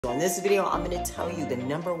So in this video, I'm going to tell you the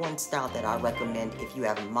 #1 style that I recommend if you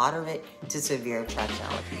have moderate to severe traction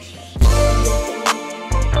alopecia.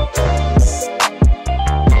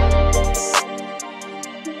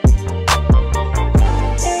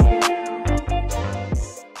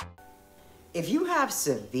 If you have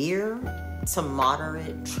severe to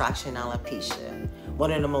moderate traction alopecia,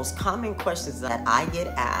 one of the most common questions that I get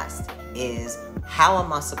asked is, how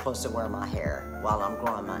am I supposed to wear my hair while I'm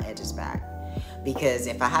growing my edges back? Because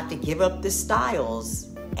if I have to give up the styles,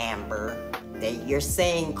 Amber, that you're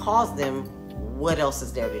saying cause them, what else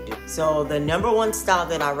is there to do? So the #1 style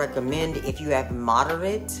that I recommend if you have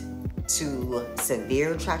moderate to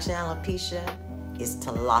severe traction alopecia is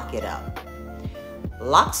to lock it up.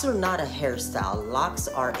 Locks are not a hairstyle. Locks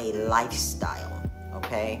are a lifestyle,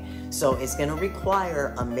 okay? So it's gonna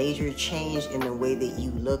require a major change in the way that you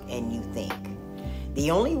look and you think. The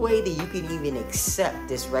only way that you can even accept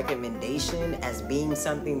this recommendation as being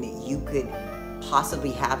something that you could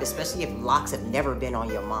possibly have, especially if locks have never been on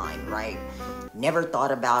your mind, right? Never thought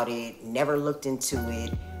about it, never looked into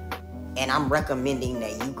it, and I'm recommending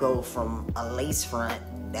that you go from a lace front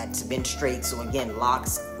that's been straight, so again,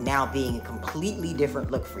 locks now being a completely different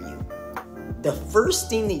look for you. The first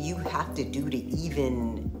thing that you have to do to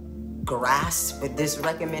even grasp this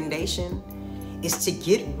recommendation is to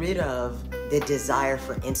get rid of the desire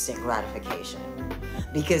for instant gratification.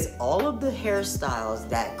 Because all of the hairstyles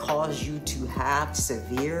that cause you to have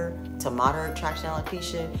severe to moderate traction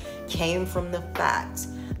alopecia came from the fact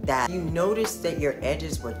that you noticed that your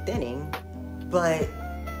edges were thinning, but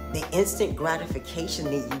the instant gratification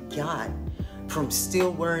that you got from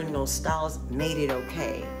still wearing those styles made it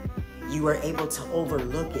okay. You were able to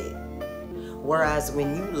overlook it. Whereas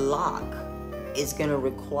when you lock, it's gonna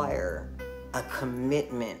require a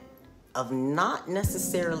commitment of not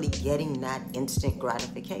necessarily getting that instant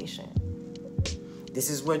gratification. This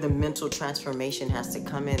is where the mental transformation has to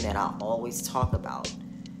come in that I always talk about.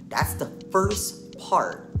 That's the first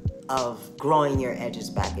part of growing your edges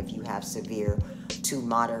back if you have severe to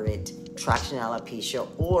moderate traction alopecia,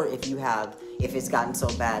 or if it's gotten so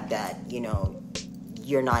bad that,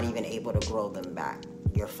 you're not even able to grow them back.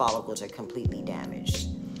 Your follicles are completely damaged.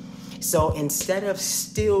 So instead of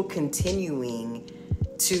still continuing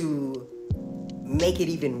to make it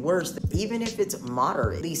even worse, even if it's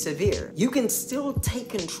moderately severe, you can still take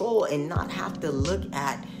control and not have to look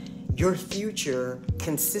at your future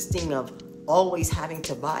consisting of always having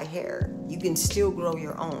to buy hair. You can still grow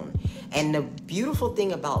your own. And the beautiful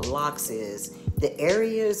thing about locks is the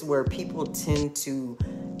areas where people tend to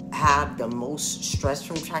have the most stress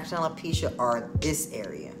from traction alopecia are this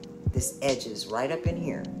area, this edges right up in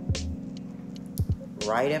here,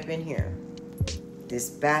 this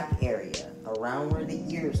back area around where the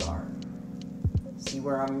ears are. See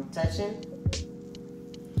where I'm touching?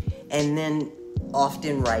 And then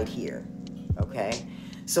often right here, okay?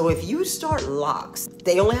 So if you start locks,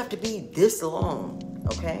 they only have to be this long,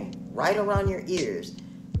 okay? Right around your ears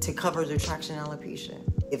to cover the traction alopecia.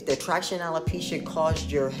 If the traction alopecia caused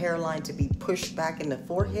your hairline to be pushed back in the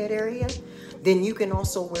forehead area, then you can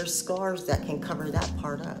also wear scarves that can cover that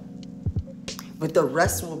part up. But the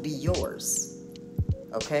rest will be yours,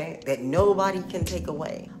 okay? That nobody can take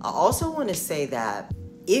away. I also want to say that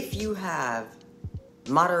if you have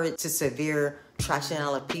moderate to severe traction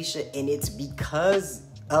alopecia and it's because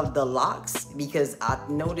of the locks, because I've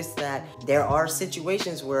noticed that there are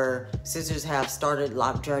situations where sisters have started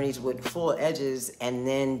lock journeys with full edges, and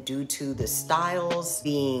then due to the styles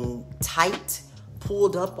being tight,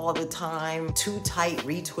 pulled up all the time, too tight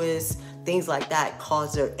retwists, things like that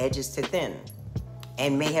cause their edges to thin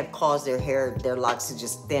and may have caused their locks to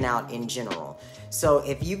just thin out in general. So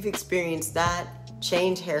if you've experienced that,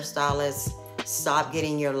 change hairstylists, stop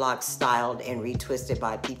getting your locks styled and retwisted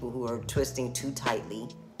by people who are twisting too tightly.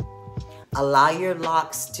 Allow your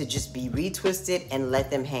locks to just be retwisted and let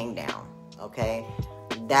them hang down, okay?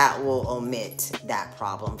 That will omit that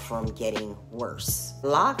problem from getting worse.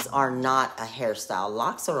 Locks are not a hairstyle.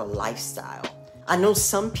 Locks are a lifestyle. I know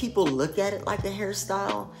some people look at it like a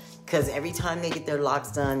hairstyle because every time they get their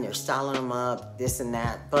locks done, they're styling them up, this and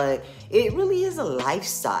that, but it really is a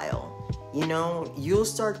lifestyle. You'll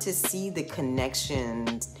start to see the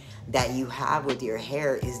connections that you have with your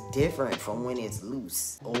hair is different from when it's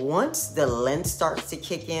loose. Once the length starts to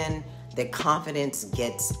kick in, the confidence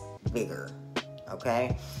gets bigger,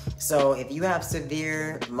 okay? So if you have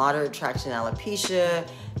severe, moderate traction alopecia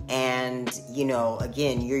and,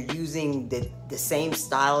 again, you're using the same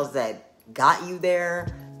styles that got you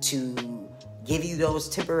there to give you those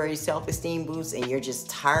temporary self-esteem boosts, and you're just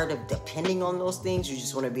tired of depending on those things, you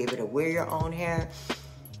just want to be able to wear your own hair,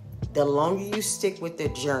 The longer you stick with the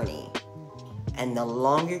journey and the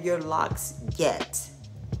longer your locks get,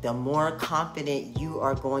 the more confident you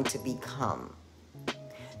are going to become.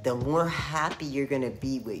 The more happy you're going to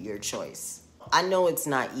be with your choice. I know it's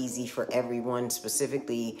not easy for everyone,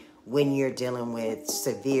 specifically when you're dealing with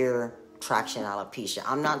severe traction alopecia.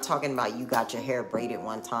 I'm not talking about you got your hair braided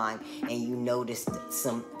one time and you noticed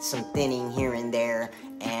some thinning here and there,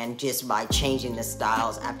 and just by changing the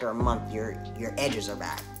styles after a month your edges are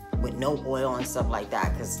back with no oil and stuff like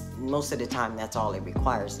that, because most of the time that's all it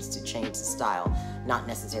requires is to change the style, not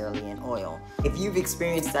necessarily in oil. If you've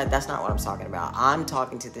experienced that, that's not what I'm talking about. I'm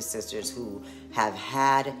talking to the sisters who have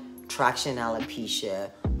had traction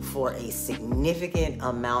alopecia for a significant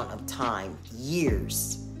amount of time,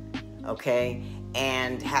 years, okay,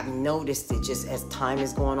 and have noticed it just as time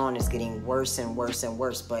is going on, it's getting worse and worse and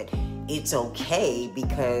worse. But it's okay,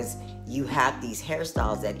 because you have these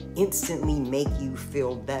hairstyles that instantly make you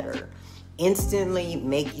feel better, instantly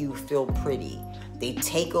make you feel pretty. They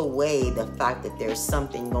take away the fact that there's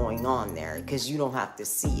something going on there because you don't have to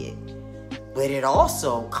see it. But it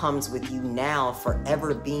also comes with you now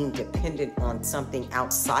forever being dependent on something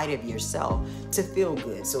outside of yourself to feel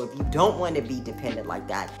good. So if you don't want to be dependent like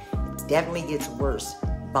that, it definitely gets worse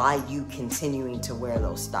by you continuing to wear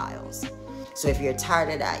those styles. So if you're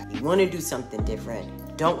tired of that, you want to do something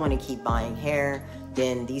different, don't want to keep buying hair,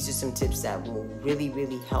 then these are some tips that will really,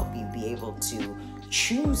 really help you be able to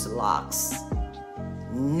choose locks,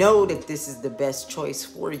 know that this is the best choice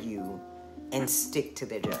for you, and stick to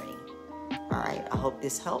the journey. All right, I hope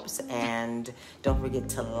this helps, and don't forget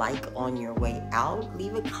to like on your way out,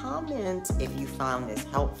 leave a comment if you found this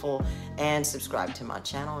helpful, and subscribe to my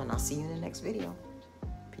channel, and I'll see you in the next video.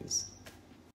 Peace.